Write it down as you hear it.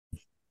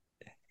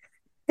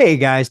Hey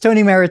guys,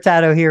 Tony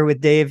Maritato here with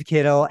Dave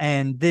Kittle,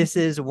 and this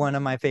is one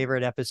of my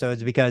favorite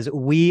episodes because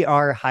we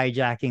are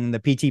hijacking the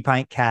PT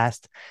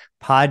Pintcast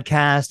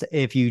podcast.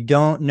 If you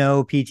don't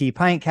know PT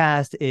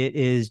Pintcast, it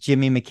is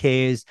Jimmy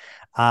McKay's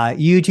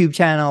YouTube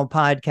channel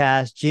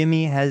podcast.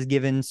 Jimmy has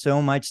given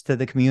so much to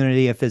the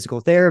community of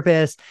physical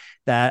therapists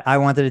that I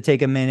wanted to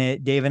take a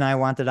minute. Dave and I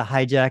wanted to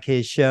hijack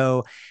his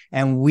show,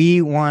 and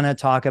we want to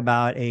talk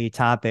about a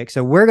topic.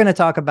 So we're going to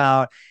talk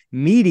about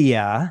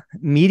media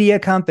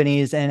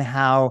companies and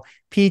how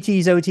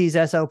PTs, OTs,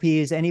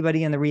 SLPs,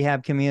 anybody in the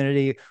rehab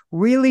community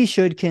really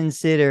should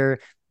consider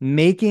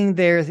making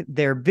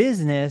their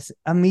business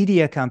a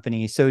media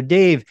company. So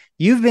Dave,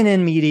 you've been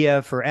in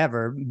media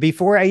forever.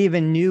 Before I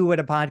even knew what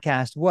a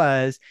podcast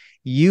was,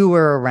 you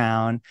were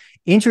around.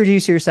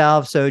 Introduce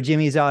yourself so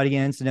Jimmy's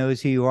audience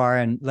knows who you are,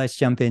 and let's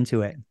jump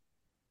into it.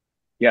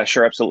 Yeah,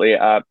 sure, absolutely.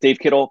 Dave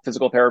Kittle,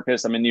 physical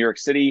therapist. I'm in New York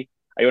City.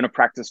 I own a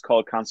practice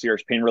called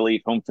Concierge Pain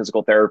Relief Home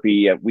Physical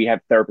Therapy. We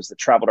have therapists that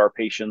travel to our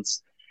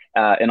patients.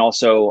 And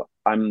also,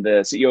 I'm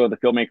the CEO of the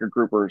Filmmaker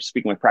Group. We're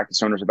speaking with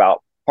practice owners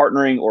about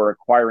partnering or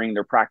acquiring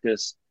their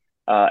practice.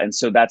 And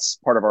so that's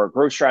part of our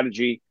growth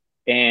strategy.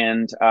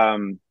 And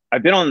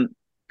I've been on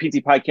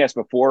PT Podcast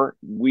before.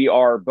 We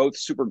are both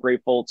super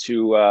grateful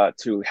to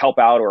help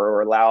out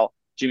or allow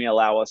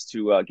us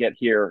to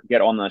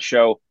get on the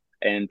show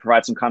and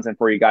provide some content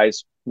for you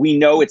guys. We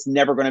know it's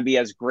never going to be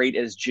as great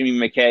as Jimmy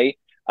McKay,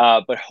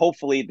 but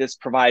hopefully this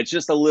provides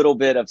just a little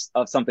bit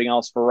of something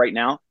else for right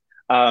now.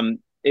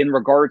 In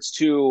regards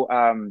to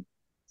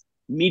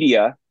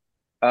media,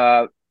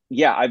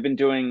 yeah, I've been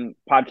doing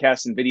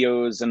podcasts and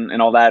videos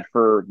and all that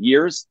for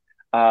years.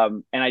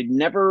 And I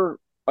never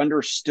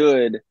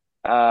understood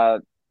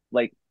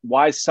like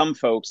why some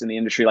folks in the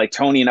industry, like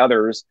Tony and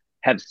others,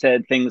 have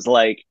said things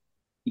like,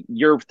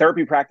 your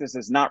therapy practice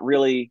is not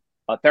really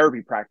a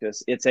therapy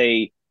practice. It's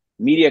a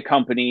media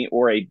company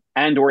or a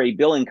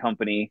billing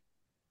company,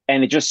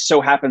 and it just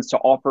so happens to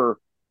offer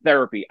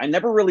therapy. I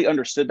never really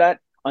understood that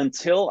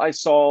until I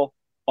saw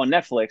on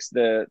Netflix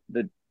the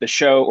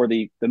show or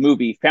the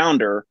movie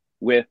Founder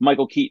with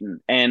Michael Keaton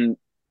and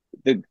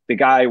the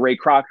guy Ray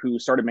Kroc who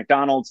started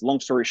McDonald's. Long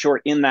story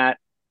short, in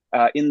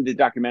the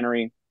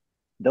documentary,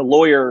 the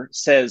lawyer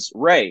says,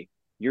 Ray,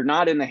 you're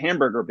not in the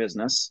hamburger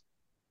business.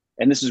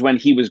 And this is when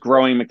he was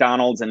growing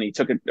McDonald's and he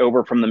took it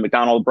over from the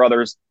McDonald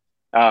brothers,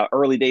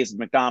 early days of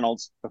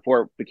McDonald's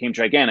before it became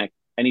gigantic.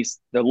 And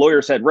the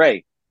lawyer said,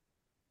 Ray,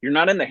 you're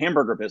not in the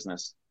hamburger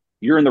business.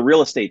 You're in the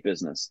real estate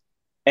business.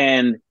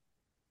 And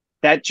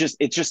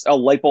it's just a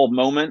light bulb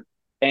moment.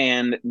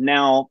 And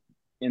now,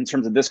 in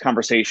terms of this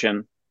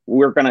conversation,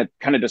 we're going to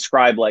kind of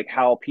describe like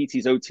how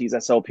PTs, OTs,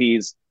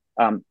 SLPs,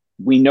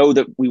 we know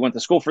that we went to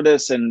school for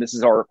this and this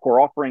is our core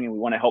offering and we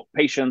want to help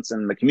patients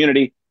and the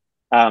community.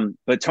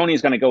 But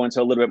Tony's going to go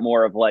into a little bit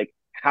more of like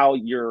how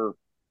you're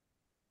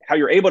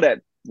able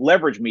to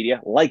leverage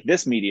media, like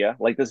this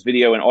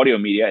video and audio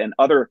media and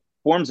other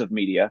forms of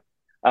media,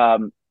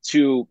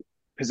 to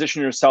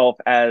position yourself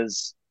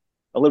as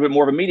a little bit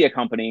more of a media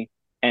company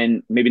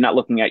and maybe not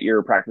looking at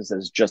your practice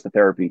as just a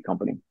therapy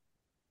company.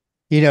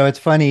 You know, it's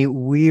funny.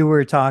 We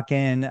were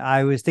talking,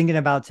 I was thinking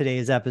about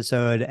today's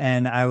episode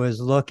and I was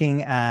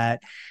looking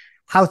at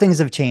how things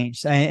have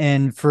changed.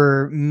 And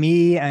for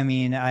me, I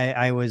mean,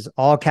 I was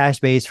all cash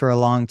based for a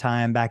long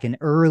time back in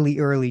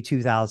early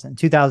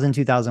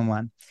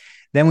 2001.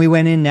 Then we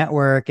went in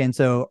network. And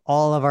so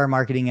all of our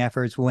marketing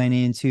efforts went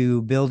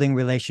into building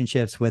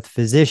relationships with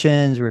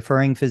physicians,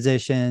 referring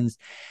physicians.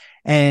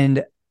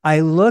 And I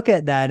look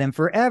at that and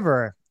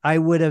forever, I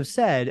would have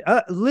said,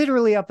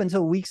 literally up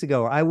until weeks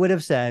ago, I would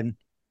have said,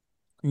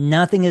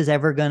 nothing is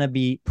ever going to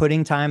be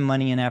putting time,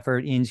 money, and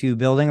effort into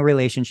building a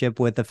relationship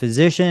with the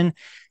physician.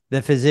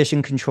 The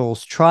physician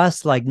controls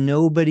trust. Like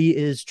nobody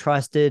is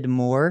trusted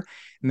more,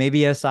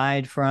 maybe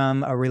aside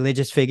from a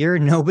religious figure,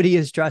 nobody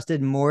is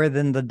trusted more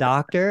than the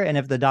doctor. And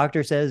if the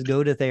doctor says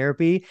go to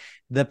therapy,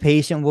 the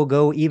patient will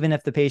go, even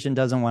if the patient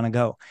doesn't want to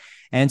go.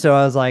 And so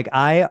I was like,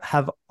 I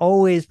have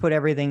always put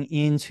everything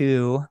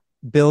into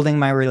building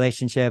my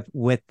relationship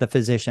with the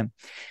physician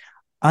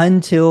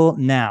until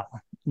now.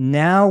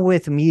 Now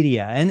with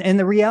media, and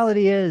the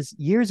reality is,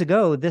 years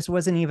ago this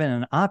wasn't even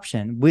an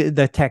option.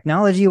 The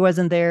technology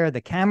wasn't there,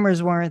 the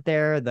cameras weren't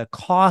there, the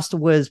cost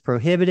was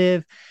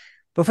prohibitive.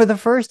 But for the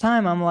first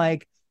time, I'm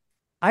like,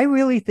 I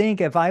really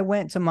think if I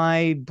went to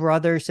my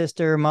brother,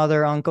 sister,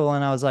 mother, uncle,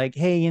 and I was like,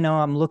 hey,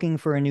 I'm looking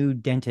for a new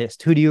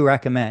dentist, who do you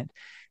recommend?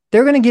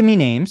 They're going to give me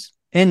names,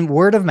 and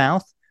word of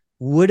mouth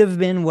would have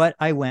been what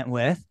I went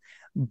with.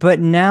 But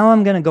now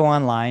I'm going to go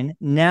online.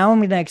 Now I'm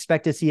going to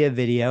expect to see a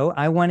video.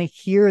 I want to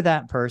hear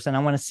that person. I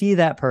want to see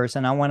that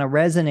person. I want to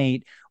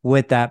resonate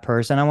with that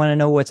person. I want to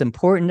know what's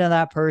important to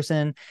that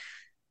person.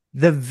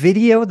 The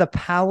video, the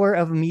power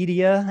of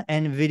media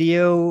and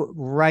video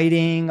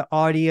writing,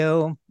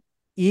 audio,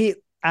 it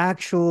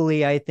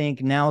actually, I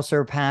think, now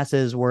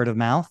surpasses word of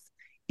mouth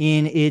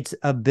in its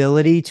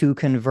ability to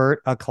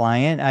convert a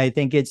client. I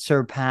think it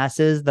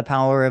surpasses the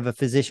power of a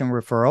physician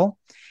referral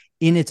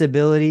in its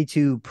ability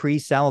to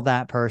pre-sell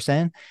that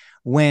person.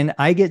 When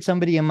I get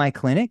somebody in my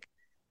clinic,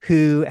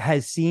 who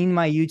has seen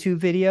my YouTube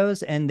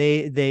videos and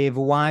they've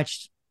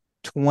watched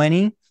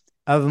 20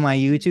 of my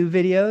YouTube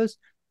videos.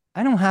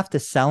 I don't have to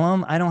sell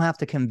them. I don't have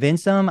to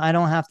convince them. I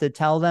don't have to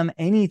tell them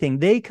anything.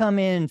 They come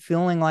in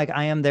feeling like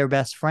I am their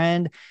best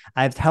friend.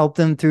 I've helped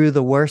them through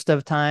the worst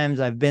of times.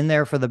 I've been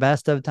there for the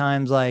best of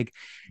times. Like,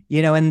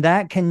 and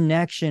that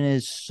connection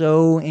is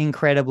so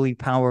incredibly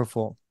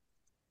powerful.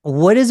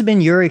 What has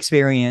been your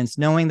experience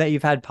knowing that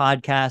you've had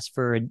podcasts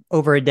for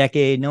over a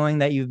decade, knowing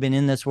that you've been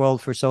in this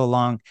world for so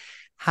long?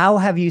 How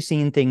have you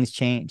seen things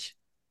change?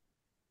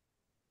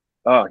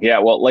 Oh yeah,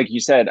 well, like you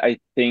said, I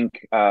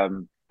think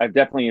I've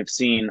definitely have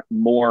seen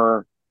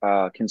more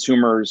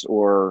consumers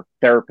or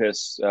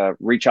therapists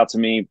reach out to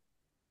me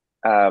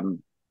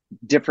um,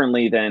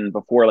 differently than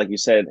before. Like you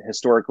said,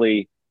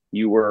 historically,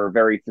 you were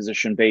very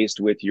physician based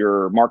with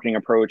your marketing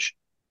approach.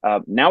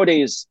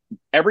 Nowadays,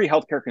 every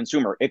healthcare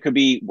consumer, it could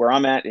be where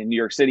I'm at in New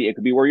York City, it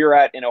could be where you're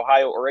at in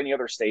Ohio or any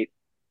other state,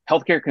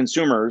 healthcare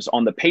consumers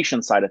on the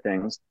patient side of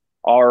things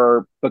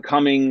are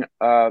becoming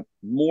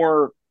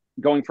more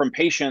going from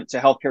patient to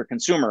healthcare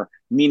consumer,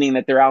 meaning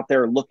that they're out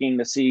there looking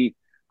to see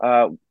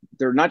uh,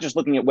 they're not just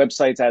looking at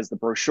websites as the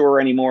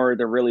brochure anymore.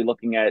 They're really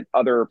looking at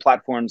other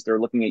platforms. They're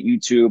looking at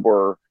YouTube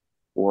or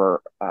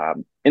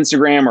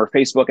Instagram or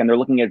Facebook, and they're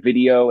looking at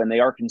video, and they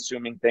are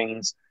consuming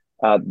things,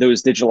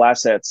 those digital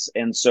assets.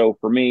 And so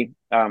for me,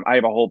 I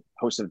have a whole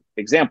host of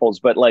examples,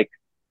 but like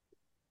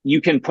you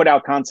can put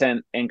out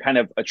content and kind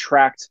of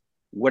attract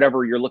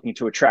whatever you're looking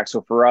to attract.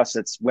 So for us,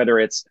 it's whether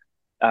it's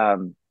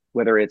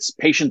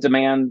patient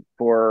demand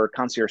for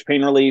concierge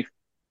pain relief.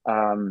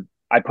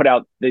 I put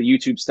out the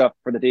YouTube stuff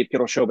for the Dave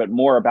Kittle Show, but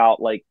more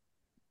about like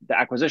the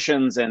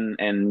acquisitions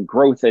and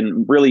growth,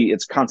 and really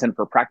it's content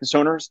for practice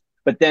owners.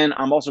 But then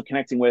I'm also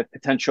connecting with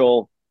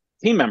potential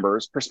team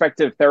members,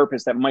 prospective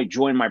therapists that might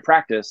join my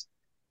practice.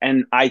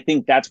 And I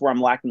think that's where I'm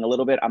lacking a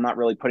little bit. I'm not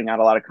really putting out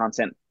a lot of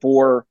content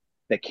for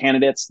the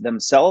candidates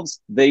themselves.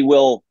 They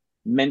will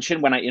mention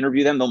when I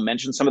interview them, they'll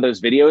mention some of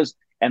those videos,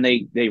 and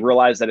they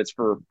realize that it's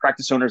for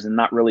practice owners and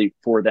not really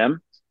for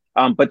them.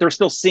 But they're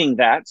still seeing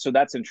that, so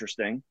that's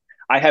interesting.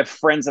 I have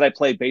friends that I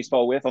play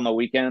baseball with on the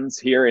weekends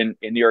here in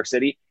New York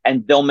City,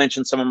 and they'll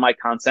mention some of my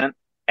content,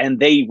 and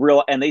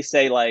they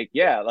say like,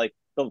 yeah, like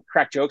they'll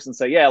crack jokes and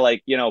say, yeah,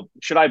 like,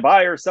 should I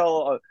buy or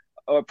sell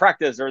a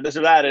practice or this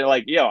or that? And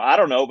like, I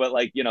don't know, but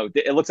like,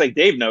 it looks like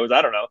Dave knows.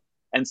 I don't know.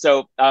 And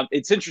so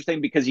it's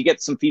interesting because you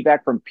get some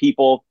feedback from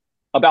people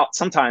about,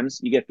 sometimes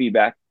you get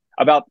feedback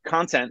about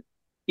content,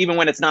 even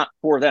when it's not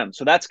for them.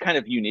 So that's kind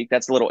of unique.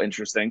 That's a little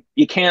interesting.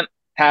 You can't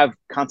have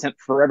content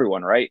for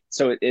everyone, right?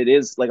 So it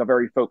is like a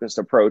very focused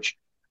approach.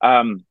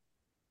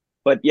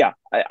 But yeah,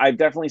 I've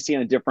definitely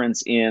seen a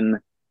difference in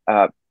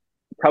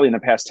probably in the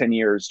past 10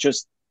 years,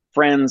 just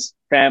friends,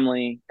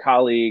 family,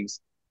 colleagues,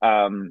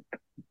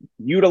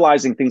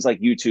 utilizing things like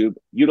YouTube,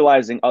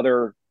 utilizing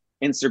other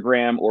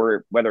Instagram,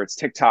 or whether it's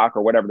TikTok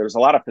or whatever. There's a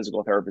lot of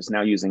physical therapists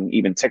now using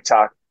even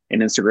TikTok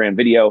and Instagram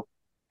video.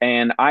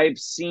 And I've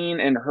seen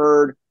and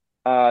heard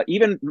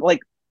even like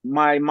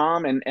my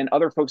mom and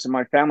other folks in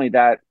my family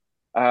that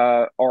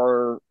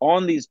are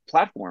on these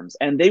platforms,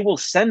 and they will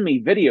send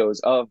me videos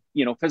of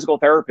physical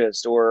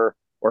therapists or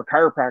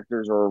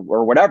chiropractors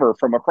or whatever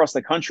from across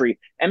the country,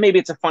 and maybe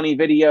it's a funny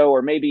video,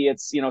 or maybe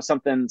it's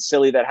something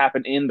silly that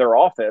happened in their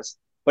office,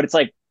 but it's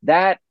like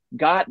that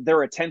got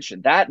their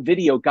attention. That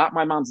video got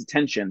my mom's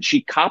attention.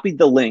 She copied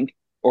the link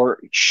or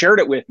shared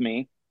it with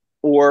me,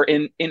 or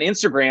in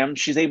Instagram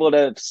she's able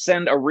to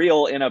send a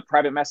reel in a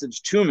private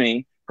message to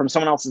me from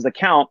someone else's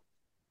account.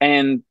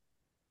 And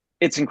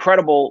it's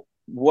incredible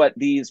what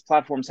these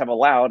platforms have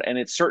allowed, and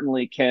it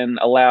certainly can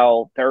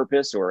allow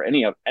therapists or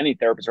any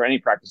therapist or any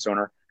practice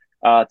owner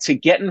to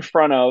get in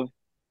front of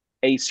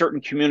a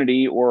certain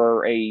community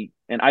or an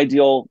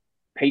ideal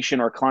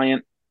patient or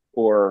client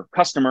or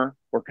customer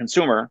or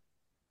consumer,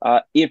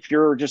 if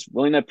you're just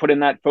willing to put in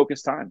that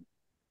focused time.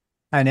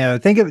 I know.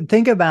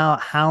 Think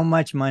about how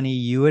much money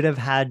you would have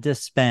had to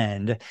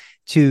spend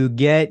to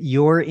get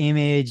your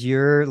image,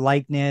 your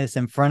likeness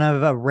in front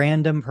of a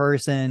random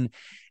person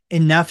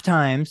enough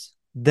times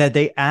that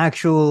they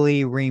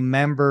actually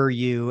remember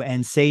you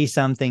and say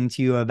something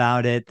to you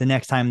about it the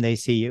next time they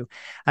see you.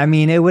 I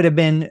mean, it would have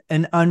been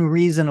an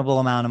unreasonable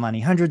amount of money,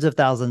 hundreds of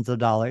thousands of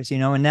dollars,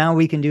 and now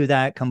we can do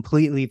that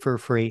completely for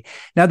free.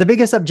 Now, the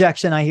biggest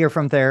objection I hear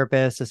from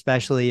therapists,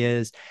 especially,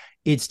 is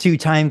it's too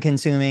time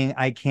consuming.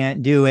 I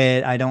can't do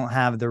it. I don't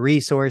have the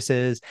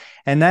resources.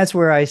 And that's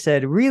where I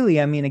said,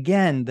 really, I mean,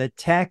 again, the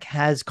tech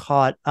has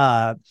caught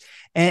up.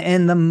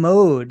 And the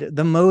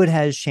mode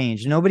has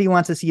changed. Nobody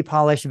wants to see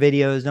polished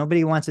videos.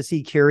 Nobody wants to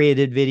see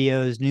curated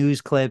videos,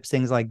 news clips,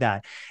 things like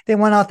that. They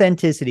want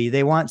authenticity.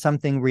 They want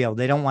something real.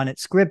 They don't want it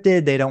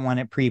scripted. They don't want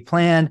it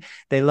pre-planned.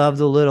 They love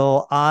the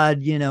little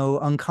odd,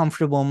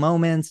 uncomfortable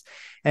moments.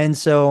 And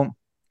so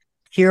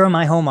here in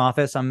my home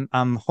office, I'm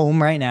home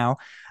right now.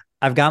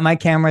 I've got my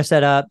camera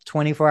set up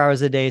 24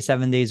 hours a day,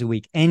 7 days a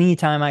week.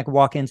 Anytime I can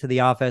walk into the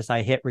office,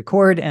 I hit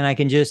record and I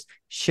can just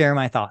share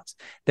my thoughts.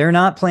 They're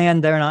not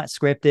planned. They're not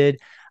scripted.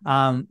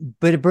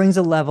 But it brings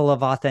a level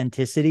of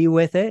authenticity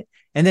with it.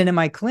 And then in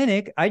my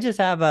clinic, I just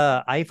have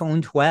a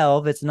iPhone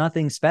 12. It's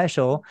nothing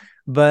special.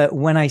 But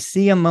when I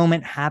see a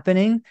moment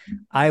happening,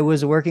 I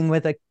was working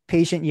with a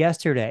patient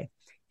yesterday.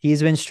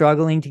 He's been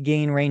struggling to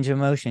gain range of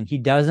motion. He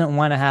doesn't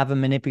want to have a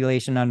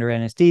manipulation under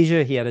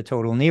anesthesia. He had a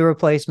total knee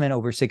replacement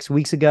over 6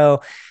 weeks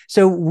ago.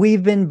 So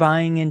we've been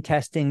buying and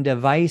testing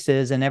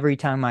devices. And every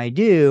time I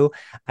do,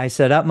 I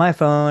set up my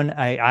phone.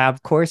 I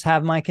of course,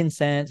 have my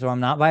consent, so I'm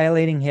not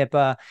violating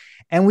HIPAA.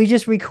 And we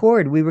just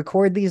record. We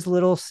record these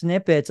little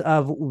snippets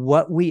of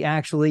what we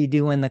actually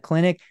do in the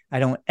clinic. I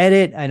don't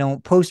edit. I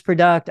don't post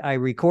product. I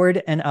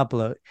record and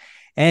upload.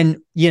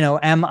 And,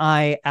 am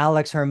I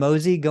Alex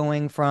Hermosi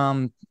going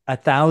from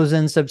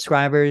 1,000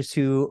 subscribers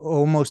to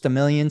almost 1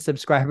 million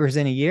subscribers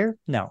in a year?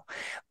 No,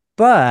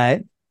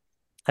 but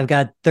I've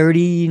got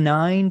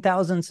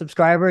 39,000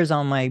 subscribers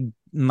on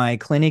my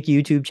clinic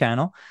YouTube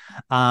channel.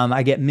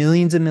 I get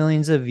millions and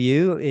millions of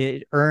views.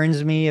 It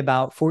earns me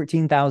about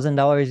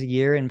 $14,000 a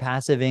year in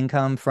passive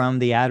income from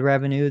the ad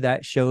revenue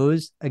that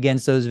shows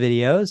against those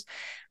videos.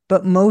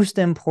 But most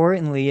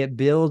importantly, it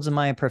builds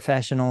my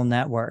professional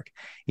network.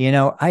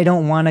 I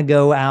don't want to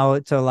go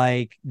out to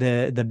like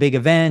the big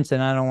events,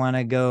 and I don't want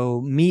to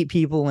go meet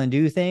people and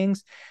do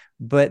things.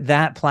 But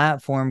that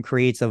platform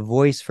creates a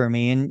voice for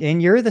me.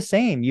 And you're the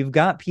same. You've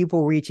got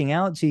people reaching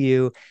out to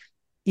you,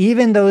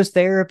 even those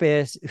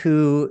therapists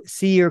who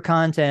see your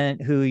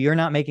content, who you're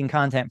not making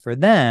content for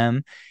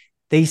them.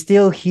 They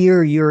still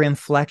hear your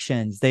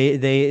inflections.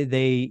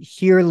 They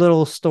hear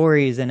little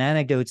stories and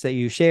anecdotes that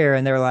you share,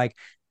 and they're like,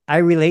 I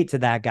relate to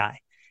that guy,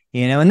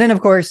 and then of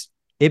course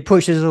it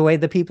pushes away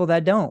the people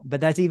that don't, but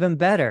that's even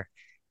better,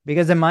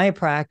 because in my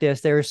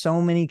practice, there are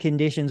so many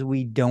conditions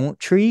we don't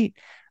treat.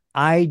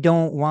 I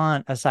don't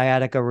want a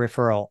sciatica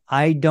referral.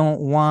 I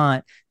don't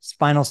want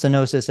spinal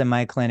stenosis in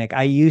my clinic.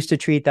 I used to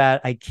treat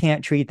that. I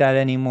can't treat that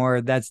anymore.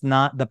 That's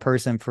not the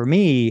person for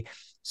me.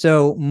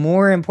 So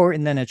more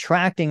important than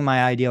attracting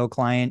my ideal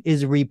client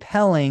is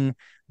repelling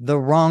the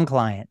wrong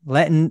client,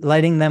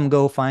 letting them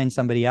go find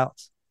somebody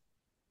else.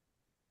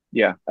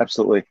 Yeah,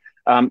 absolutely.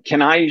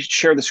 Can I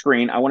share the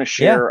screen? I want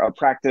to Yeah. share a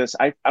practice.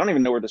 I don't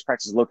even know where this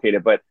practice is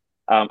located, but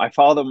I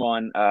follow them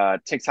on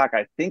TikTok.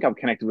 I think I'm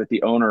connected with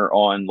the owner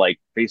on like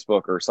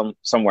Facebook or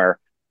somewhere.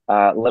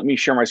 Let me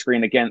share my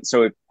screen again.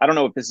 So I don't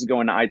know if this is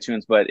going to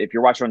iTunes, but if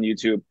you're watching on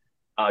YouTube,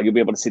 you'll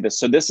be able to see this.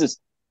 So this is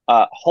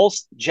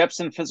Holst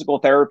Jepson Physical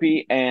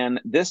Therapy,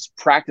 and this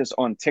practice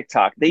on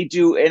TikTok. They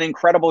do an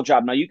incredible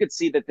job. Now you could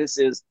see that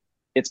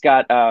it's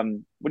got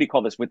what do you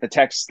call this with the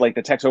text, like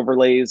the text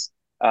overlays,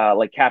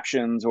 like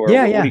captions, or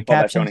Yeah. what do Yeah. you call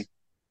that, Tony? Captions.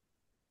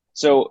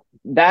 So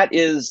that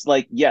is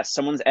like, yes,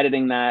 someone's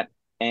editing that.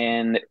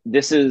 And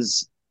this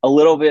is a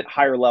little bit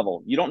higher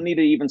level. You don't need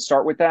to even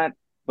start with that,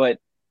 but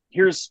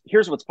here's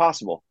what's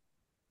possible.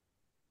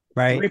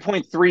 Right.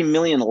 3.3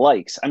 million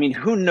likes. I mean,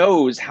 who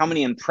knows how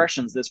many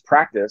impressions this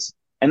practice,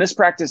 and this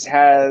practice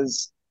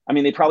has, I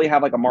mean, they probably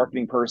have like a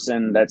marketing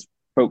person that's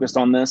focused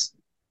on this.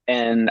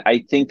 And I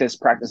think this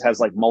practice has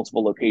like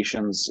multiple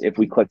locations. If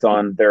we clicked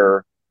on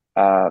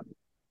uh,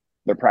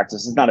 their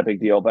practice, it's not a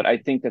big deal, but I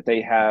think that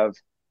they have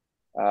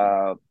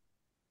uh,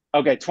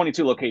 okay,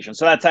 22 locations.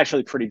 So that's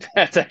actually pretty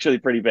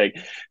big.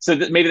 So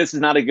maybe this is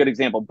not a good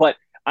example, but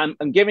I'm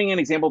giving an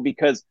example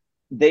because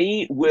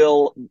they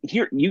will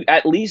here you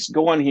at least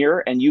go on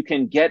here and you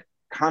can get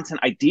content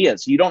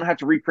ideas. You don't have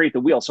to recreate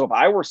the wheel. So if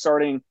I were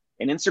starting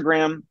an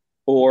Instagram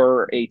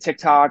or a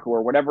TikTok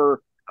or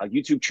whatever, a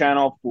YouTube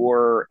channel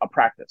for a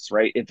practice,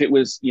 right? If it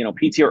was,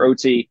 PT or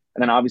OT,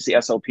 and then obviously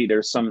SLP,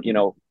 there's some,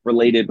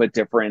 related but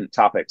different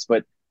topics.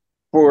 But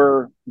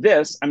for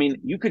this, I mean,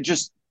 you could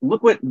just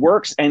look what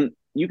works, and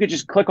you could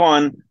just click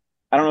on,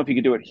 I don't know if you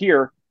could do it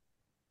here,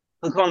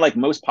 click on like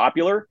most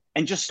popular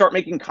and just start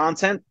making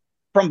content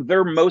from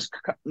their most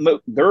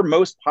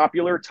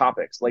popular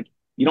topics. Like,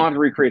 you don't have to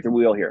recreate the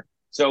wheel here.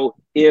 So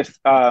if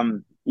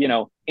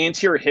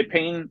anterior hip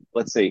pain,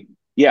 let's see,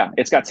 yeah,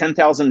 it's got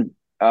 10,000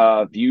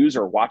 views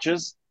or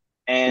watches,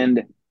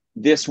 and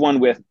this one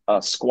with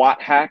a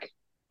squat hack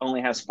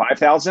only has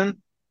 5,000.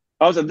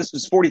 Oh, so this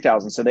was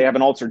 40,000. So they have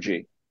an Alter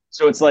G.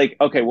 So it's like,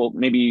 okay, well,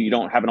 maybe you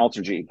don't have an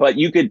Alter G, but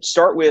you could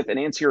start with an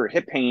anterior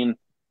hip pain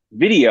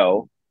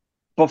video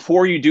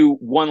before you do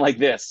one like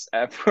this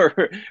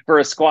for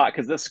a squat,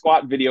 because this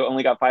squat video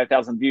only got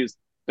 5,000 views,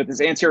 but this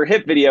anterior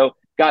hip video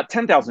got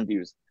 10,000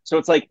 views. So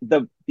it's like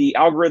the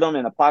algorithm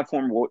and the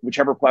platform,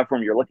 whichever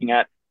platform you're looking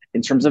at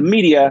in terms of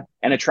media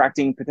and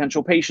attracting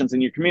potential patients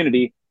in your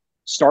community,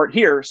 start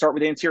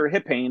with anterior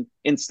hip pain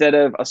instead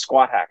of a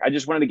squat hack. I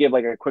just wanted to give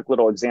like a quick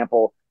little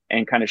example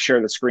and kind of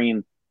share the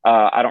screen.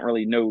 I don't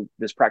really know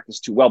this practice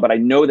too well, but I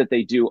know that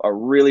they do a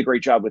really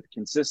great job with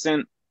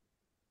consistent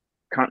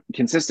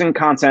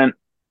content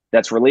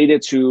that's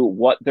related to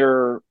what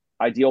their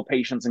ideal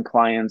patients and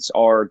clients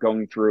are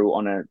going through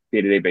on a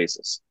day-to-day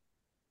basis.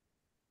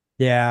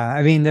 Yeah,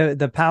 I mean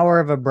the power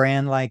of a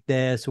brand like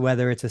this,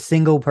 whether it's a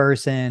single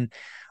person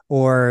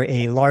or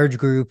a large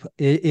group,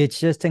 it's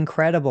just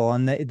incredible.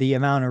 And the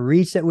amount of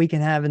reach that we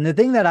can have. And the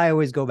thing that I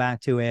always go back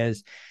to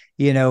is,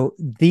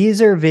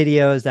 these are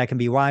videos that can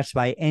be watched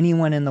by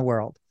anyone in the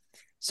world.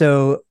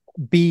 So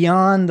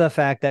beyond the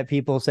fact that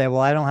people say,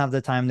 well, I don't have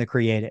the time to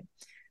create it.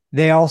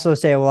 They also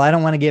say, well, I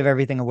don't want to give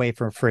everything away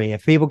for free.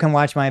 If people can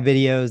watch my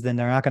videos, then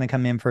they're not going to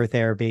come in for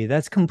therapy.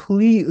 That's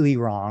completely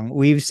wrong.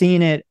 We've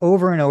seen it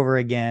over and over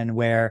again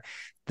where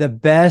the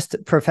best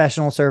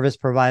professional service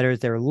providers,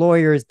 they're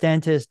lawyers,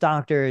 dentists,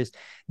 doctors,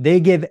 they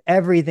give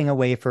everything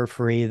away for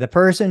free. The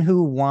person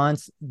who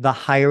wants the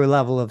higher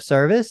level of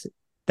service,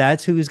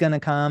 that's who's going to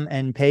come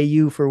and pay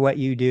you for what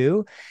you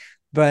do.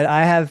 But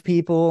I have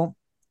people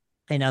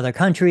in other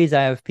countries.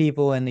 I have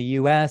people in the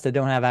US that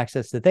don't have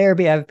access to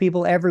therapy. I have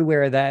people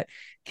everywhere that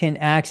can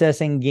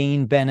access and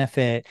gain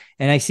benefit.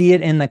 And I see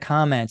it in the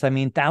comments. I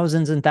mean,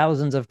 thousands and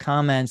thousands of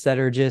comments that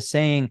are just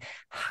saying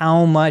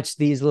how much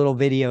these little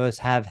videos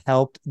have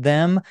helped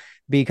them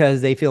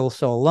because they feel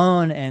so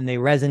alone and they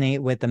resonate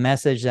with the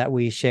message that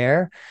we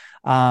share.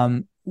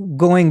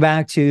 Going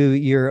back to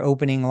your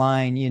opening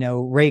line, you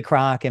know, Ray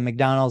Kroc and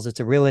McDonald's,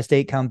 it's a real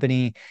estate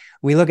company.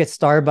 We look at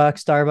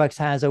Starbucks. Starbucks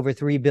has over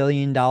 $3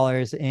 billion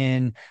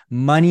in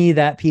money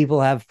that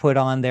people have put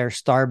on their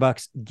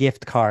Starbucks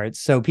gift cards.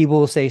 So people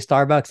will say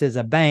Starbucks is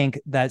a bank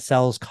that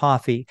sells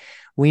coffee.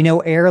 We know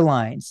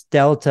airlines,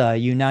 Delta,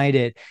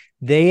 United,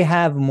 they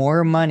have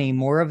more money,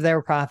 more of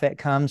their profit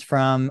comes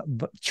from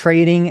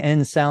trading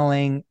and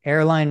selling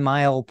airline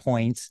mile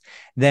points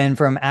than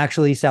from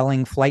actually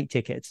selling flight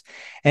tickets.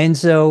 And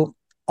so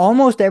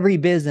almost every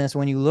business,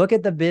 when you look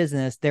at the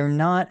business, they're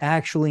not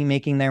actually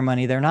making their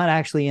money. They're not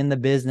actually in the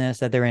business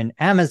that they're in.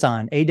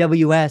 Amazon,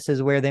 AWS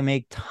is where they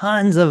make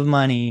tons of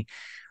money,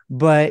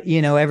 but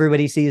you know,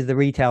 everybody sees the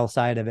retail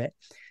side of it.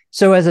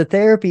 So as a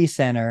therapy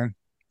center,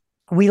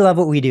 we love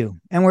what we do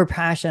and we're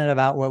passionate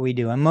about what we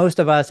do. And most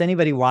of us,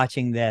 anybody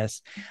watching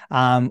this,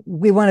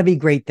 we want to be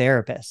great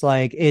therapists.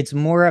 Like it's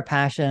more a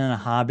passion and a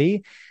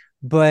hobby.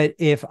 But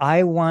if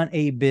I want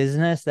a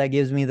business that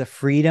gives me the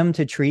freedom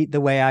to treat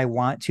the way I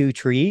want to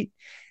treat,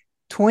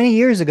 20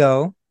 years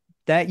ago,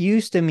 that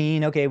used to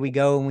mean, okay, we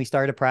go and we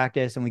start a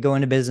practice and we go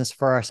into business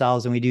for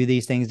ourselves and we do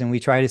these things and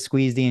we try to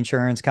squeeze the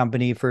insurance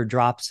company for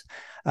drops,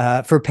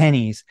 for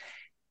pennies.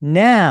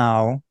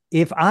 Now,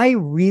 if I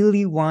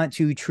really want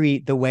to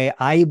treat the way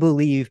I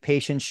believe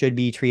patients should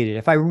be treated,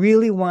 if I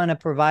really want to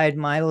provide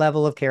my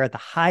level of care at the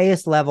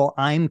highest level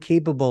I'm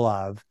capable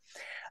of,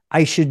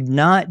 I should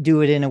not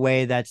do it in a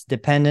way that's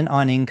dependent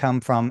on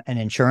income from an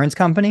insurance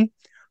company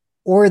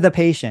or the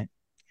patient.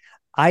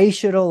 I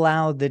should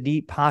allow the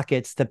deep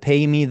pockets to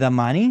pay me the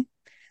money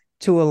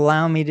to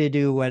allow me to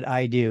do what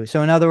I do.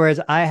 So in other words,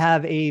 I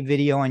have a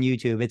video on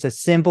YouTube. It's a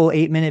simple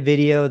 8-minute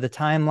video, the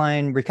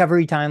timeline,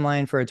 recovery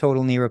timeline for a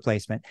total knee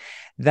replacement.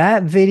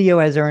 That video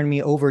has earned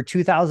me over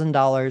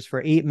 $2,000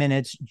 for 8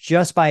 minutes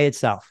just by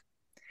itself.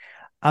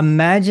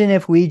 Imagine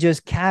if we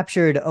just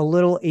captured a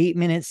little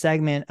 8-minute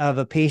segment of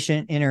a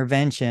patient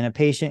intervention, a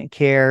patient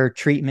care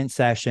treatment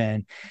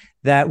session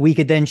that we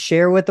could then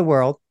share with the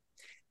world,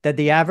 that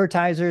the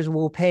advertisers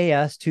will pay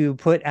us to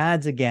put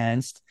ads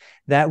against,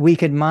 that we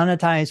could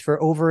monetize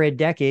for over a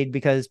decade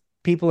because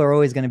people are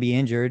always going to be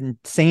injured and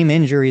same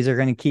injuries are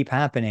going to keep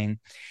happening.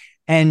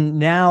 And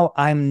now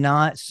I'm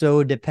not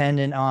so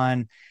dependent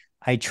on,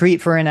 I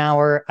treat for an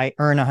hour, I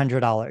earn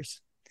 $100.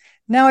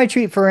 Now I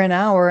treat for an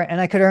hour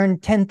and I could earn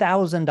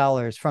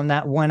 $10,000 from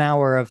that 1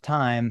 hour of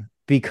time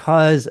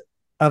because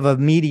of a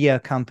media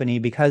company,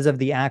 because of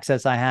the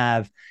access I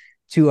have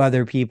to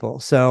other people.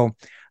 So,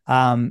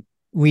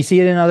 we see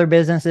it in other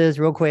businesses.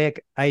 Real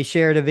quick, I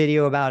shared a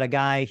video about a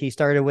guy. He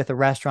started with a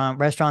restaurant.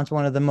 Restaurant's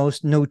one of the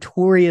most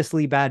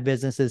notoriously bad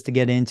businesses to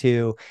get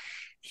into.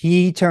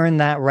 He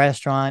turned that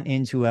restaurant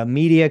into a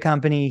media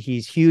company.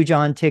 He's huge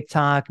on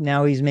TikTok.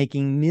 Now he's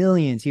making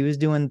millions. He was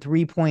doing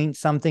 3 point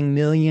something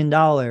million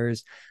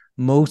dollars,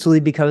 mostly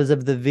because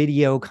of the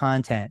video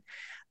content.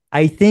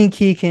 I think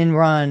he can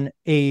run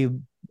a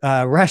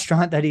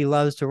restaurant that he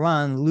loves to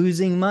run,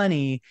 losing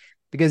money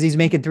because he's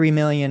making 3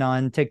 million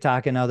on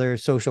TikTok and other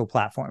social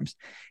platforms.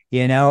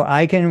 You know,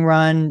 I can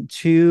run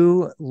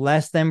 2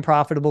 less than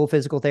profitable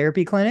physical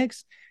therapy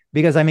clinics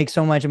because I make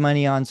so much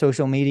money on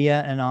social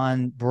media and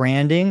on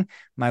branding,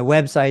 my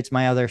websites,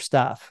 my other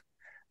stuff.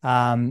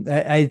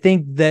 I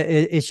think that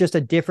it's just a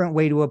different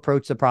way to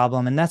approach the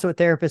problem. And that's what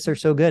therapists are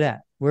so good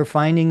at. We're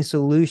finding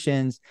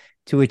solutions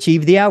to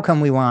achieve the outcome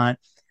we want,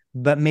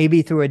 but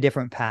maybe through a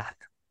different path.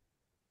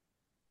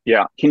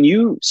 Yeah. Can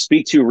you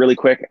speak to really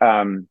quick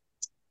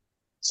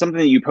something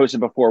that you posted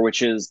before,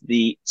 which is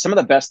some of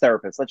the best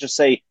therapists.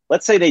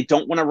 Let's say they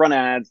don't want to run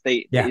ads.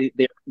 Yeah.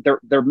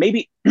 They're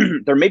maybe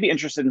they're maybe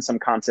interested in some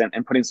content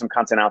and putting some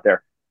content out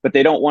there, but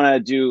they don't want to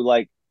do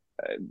like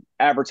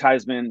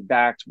advertisement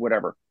backed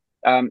whatever.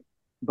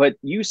 But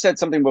you said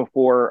something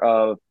before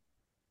of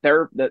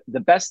the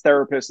best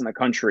therapists in the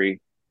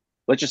country.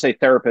 Let's just say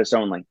therapists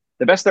only.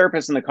 The best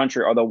therapists in the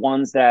country are the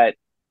ones that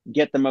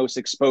get the most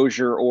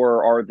exposure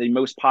or are the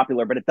most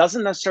popular, but it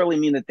doesn't necessarily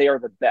mean that they are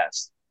the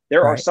best.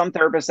 There are Right. some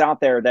therapists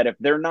out there that if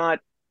they're not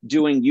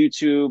doing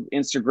YouTube,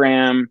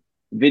 Instagram,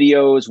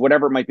 videos,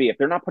 whatever it might be, if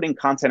they're not putting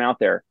content out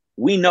there,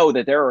 we know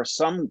that there are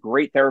some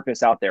great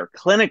therapists out there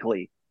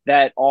clinically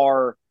that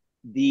are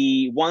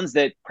the ones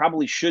that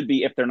probably should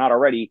be, if they're not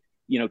already,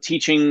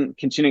 teaching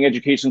continuing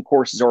education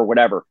courses or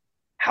whatever.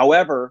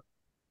 However,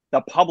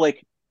 the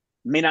public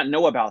may not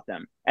know about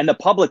them. And the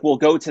public will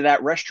go to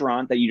that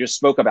restaurant that you just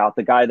spoke about,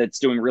 the guy that's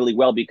doing really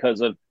well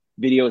because of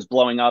videos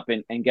blowing up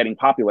and getting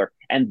popular.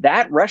 And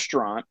that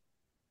restaurant,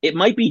 it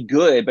might be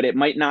good, but it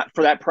might not,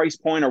 for that price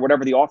point or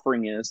whatever the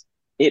offering is,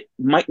 it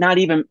might not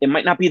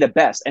be the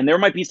best. And there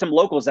might be some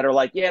locals that are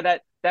like, yeah,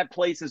 that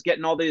place is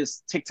getting all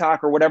this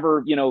TikTok or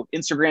whatever,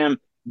 Instagram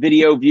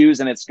video views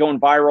and it's going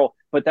viral,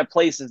 but that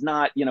place is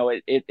not,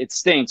 it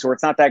stinks or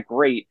it's not that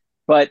great.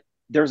 But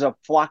there's a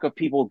flock of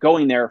people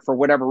going there for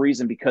whatever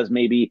reason, because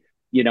maybe,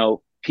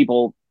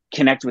 people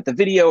connect with the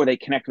video or they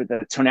connect with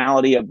the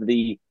tonality of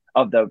the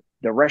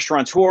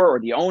restaurateur or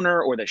the owner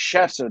or the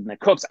chefs or the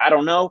cooks. I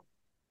don't know.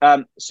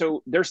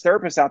 So there's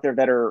therapists out there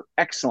that are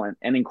excellent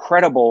and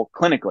incredible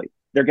clinically.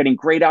 They're getting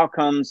great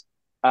outcomes.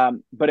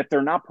 But if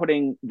they're not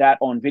putting that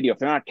on video, if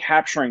they're not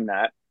capturing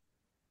that,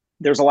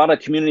 there's a lot of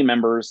community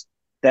members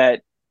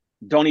that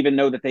don't even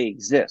know that they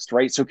exist,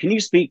 right? So can you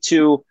speak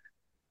to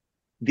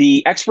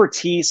the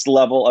expertise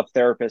level of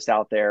therapists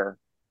out there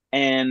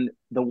and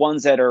the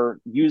ones that are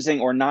using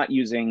or not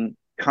using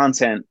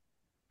content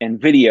and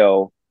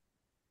video,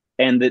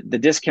 and the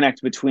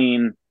disconnect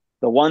between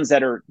the ones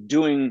that are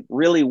doing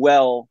really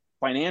well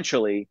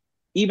financially,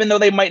 even though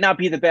they might not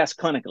be the best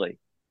clinically?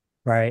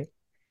 Right.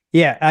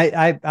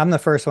 Yeah, I'm the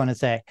first one to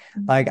say,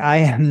 like, I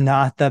am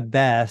not the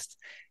best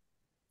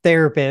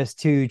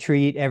therapist to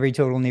treat every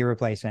total knee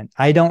replacement.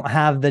 I don't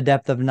have the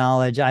depth of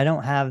knowledge. I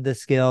don't have the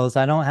skills.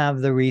 I don't have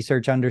the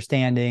research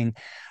understanding.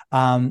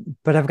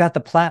 But I've got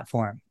the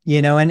platform,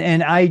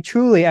 and I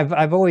truly,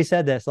 I've always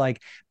said this, like,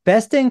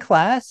 best in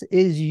class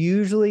is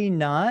usually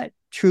not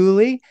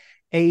truly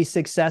a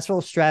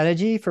successful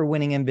strategy for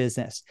winning in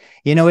business.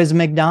 Is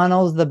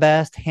McDonald's the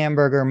best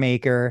hamburger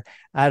maker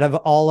out of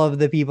all of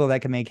the people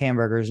that can make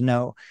hamburgers?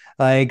 No.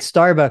 Like,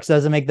 Starbucks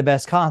doesn't make the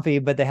best coffee,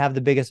 but they have the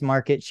biggest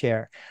market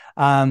share.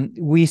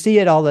 We see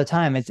it all the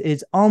time.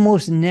 It's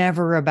almost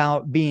never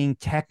about being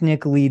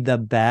technically the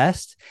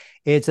best.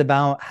 It's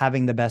about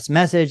having the best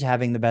message,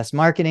 having the best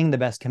marketing, the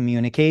best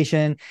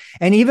communication.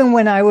 And even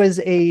when I was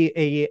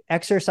a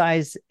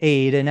exercise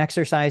aide, an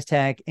exercise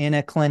tech in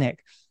a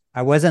clinic,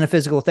 I wasn't a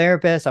physical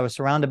therapist. I was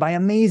surrounded by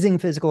amazing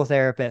physical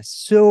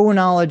therapists, so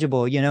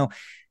knowledgeable.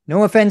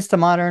 No offense to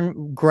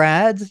modern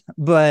grads,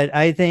 but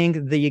I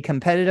think the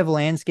competitive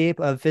landscape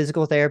of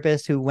physical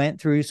therapists who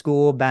went through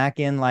school back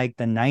in like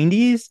the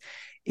 90s,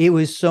 it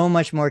was so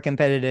much more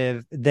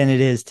competitive than it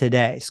is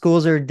today.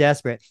 Schools are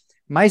desperate.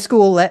 My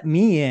school let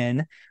me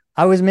in.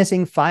 I was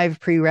missing 5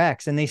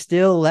 prereqs and they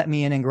still let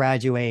me in and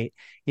graduate.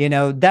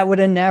 That would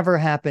have never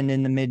happened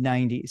in the mid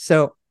 90s.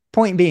 So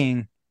point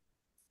being,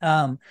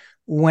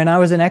 when I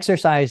was an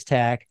exercise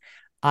tech,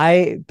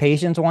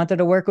 patients wanted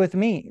to work with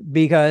me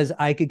because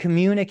I could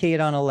communicate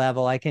on a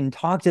level. I can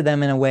talk to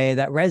them in a way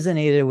that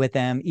resonated with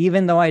them,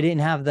 even though I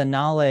didn't have the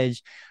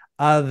knowledge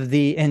and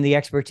the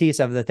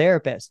expertise of the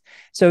therapist.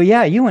 So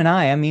yeah, you and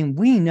I mean,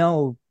 we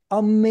know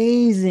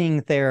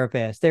amazing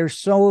therapists. They're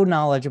so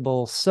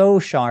knowledgeable, so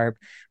sharp,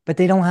 but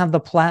they don't have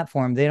the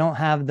platform. They don't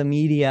have the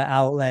media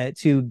outlet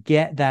to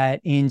get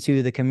that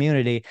into the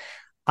community.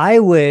 I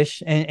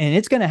wish, and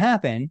it's going to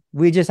happen,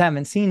 we just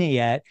haven't seen it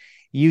yet.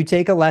 You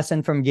take a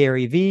lesson from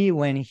Gary Vee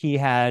when he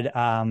had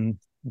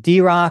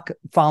D-Rock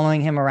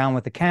following him around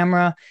with the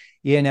camera.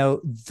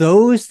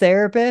 Those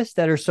therapists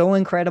that are so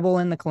incredible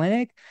in the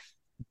clinic,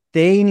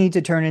 they need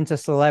to turn into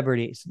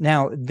celebrities.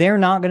 Now, they're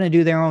not going to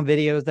do their own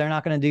videos. They're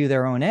not going to do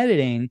their own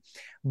editing,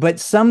 but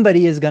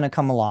somebody is going to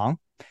come along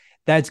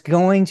that's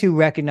going to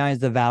recognize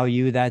the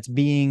value that's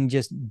being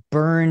just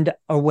burned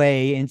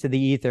away into the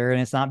ether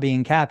and it's not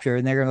being captured.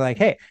 And they're going to be like,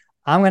 hey,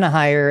 I'm going to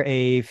hire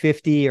a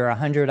 $50 or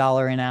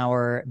 $100 an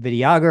hour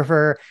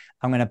videographer.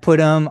 I'm going to put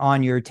them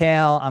on your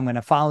tail. I'm going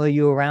to follow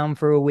you around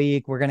for a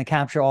week. We're going to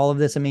capture all of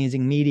this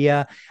amazing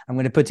media. I'm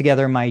going to put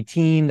together my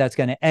team that's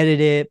going to edit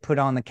it, put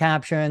on the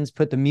captions,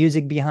 put the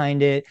music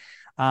behind it.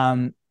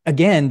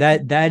 Again,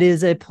 that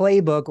is a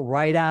playbook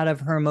right out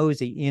of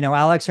Hormozi.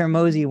 Alex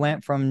Hormozi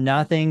went from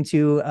nothing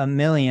to 1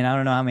 million. I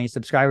don't know how many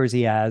subscribers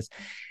he has,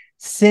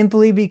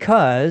 simply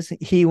because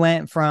he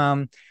went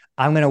from,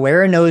 I'm going to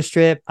wear a nose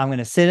strip, I'm going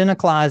to sit in a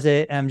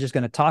closet, and I'm just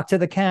going to talk to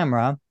the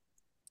camera.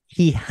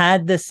 He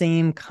had the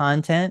same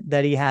content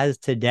that he has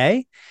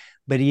today,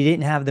 but he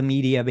didn't have the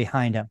media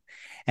behind him.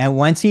 And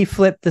once he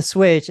flipped the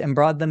switch and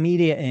brought the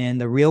media in,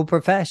 the real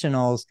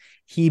professionals,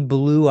 he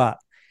blew up.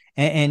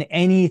 And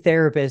any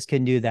therapist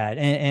can do that.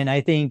 And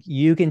I think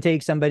you can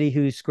take somebody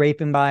who's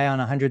scraping by on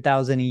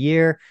 100,000 a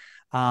year.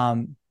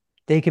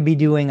 They could be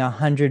doing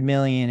 100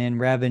 million in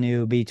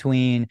revenue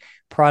between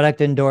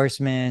product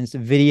endorsements,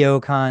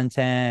 video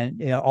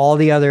content, all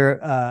the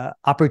other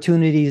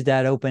opportunities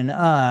that open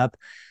up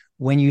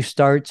when you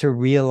start to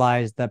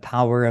realize the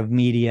power of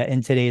media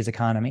in today's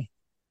economy.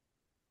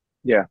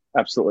 Yeah,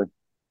 absolutely.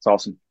 It's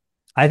awesome.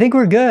 I think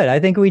we're good. I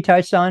think we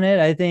touched on it.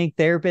 I think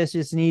therapists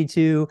just need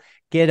to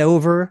get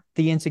over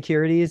the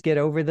insecurities, get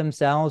over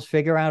themselves,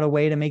 figure out a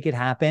way to make it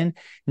happen.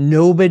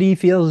 Nobody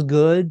feels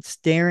good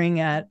staring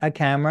at a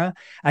camera.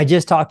 I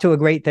just talked to a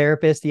great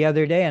therapist the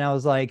other day and I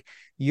was like,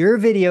 your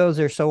videos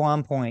are so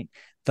on point.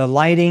 The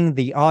lighting,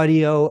 the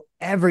audio,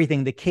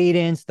 everything, the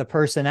cadence, the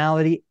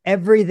personality,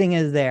 everything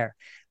is there.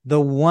 The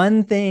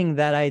one thing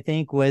that I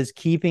think was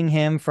keeping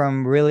him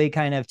from really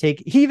kind of he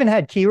even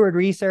had keyword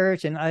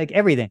research and like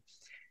everything.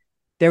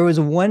 There was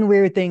one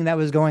weird thing that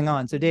was going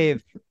on. So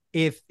Dave,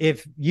 if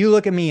you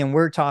look at me and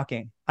we're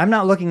talking, I'm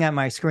not looking at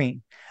my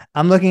screen.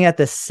 I'm looking at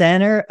the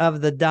center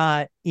of the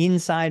dot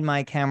inside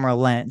my camera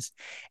lens.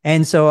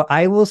 And so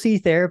I will see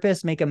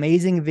therapists make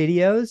amazing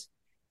videos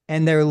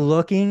and they're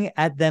looking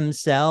at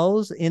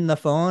themselves in the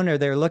phone, or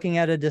they're looking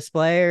at a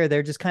display, or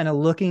they're just kind of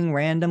looking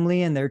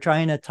randomly and they're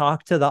trying to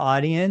talk to the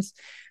audience.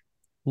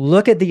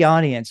 Look at the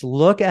audience,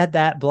 look at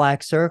that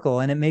black circle,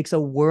 and it makes a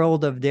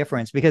world of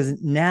difference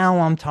because now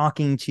I'm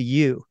talking to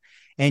you.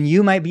 And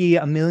you might be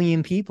a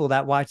million people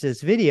that watch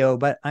this video,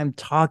 but I'm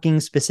talking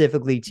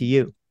specifically to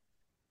you.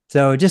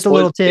 So just a Well,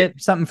 little tip,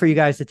 something for you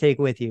guys to take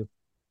with you.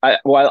 I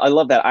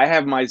love that. I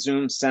have my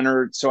Zoom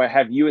centered, so I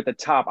have you at the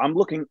top. I'm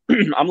looking,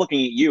 I'm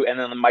looking at you, and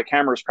then my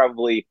camera is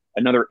probably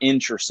another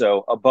inch or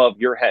so above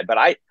your head. But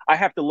I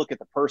have to look at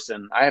the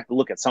person. I have to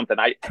look at something.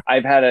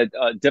 I've had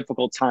a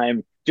difficult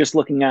time just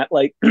looking at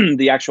like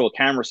the actual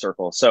camera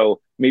circle. So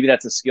maybe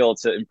that's a skill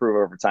to improve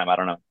over time. I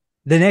don't know.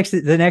 The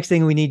next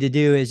thing we need to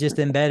do is just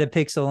embed a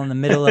pixel in the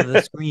middle of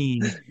the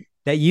screen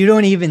that you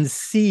don't even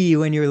see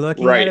when you're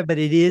looking at Right, it, but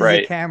it is the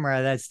right.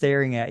 camera that's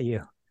staring at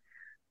you.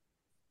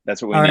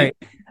 That's what we All need. right,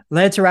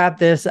 let's wrap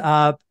this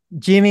up.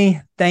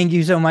 Jimmy, thank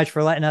you so much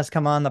for letting us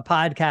come on the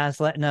podcast,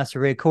 letting us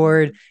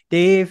record.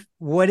 Dave,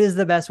 what is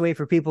the best way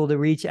for people to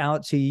reach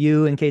out to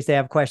you in case they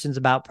have questions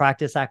about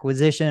practice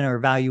acquisition or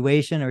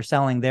valuation or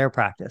selling their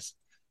practice?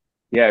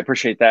 Yeah, I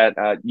appreciate that.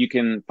 You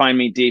can find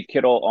me, Dave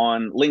Kittle,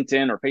 on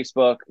LinkedIn or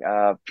Facebook,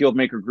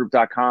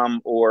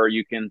 fieldmakergroup.com, or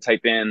you can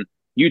type in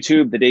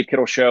YouTube, The Dave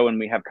Kittle Show, and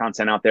we have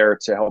content out there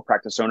to help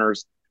practice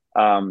owners.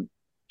 Um,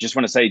 just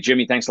want to say,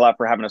 Jimmy, thanks a lot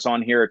for having us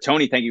on here.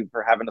 Tony, thank you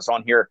for having us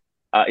on here.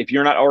 If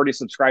you're not already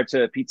subscribed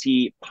to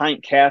PT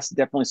Pintcast,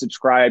 definitely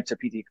subscribe to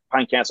PT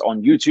Pintcast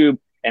on YouTube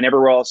and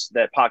everywhere else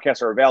that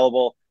podcasts are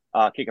available.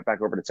 Kick it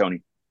back over to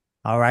Tony.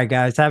 All right,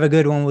 guys, have a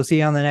good one. We'll see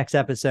you on the next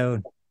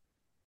episode.